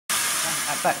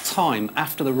At that time,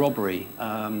 after the robbery,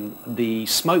 the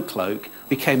SmokeCloak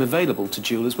became available to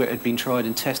jewellers where it had been tried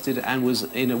and tested and was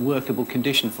in a workable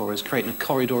condition for us, creating a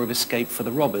corridor of escape for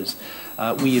the robbers.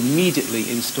 We immediately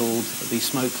installed the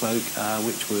SmokeCloak,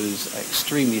 which was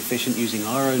extremely efficient, using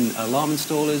our own alarm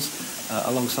installers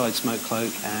alongside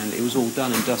SmokeCloak, and it was all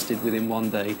done and dusted within one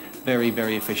day, very,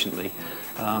 very efficiently.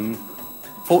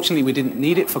 Fortunately, we didn't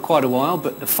need it for quite a while,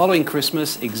 but the following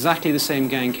Christmas, exactly the same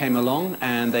gang came along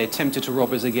and they attempted to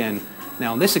rob us again.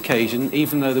 Now, on this occasion,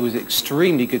 even though there was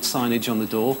extremely good signage on the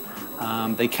door,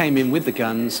 they came in with the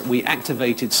guns, we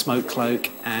activated SmokeCloak,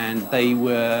 and they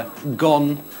were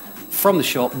gone from the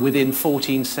shop within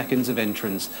 14 seconds of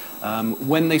entrance.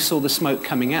 When they saw the smoke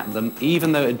coming at them,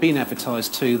 even though it had been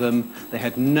advertised to them, they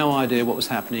had no idea what was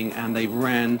happening and they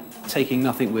ran, taking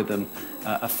nothing with them.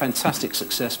 A fantastic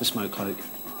success for SmokeCloak.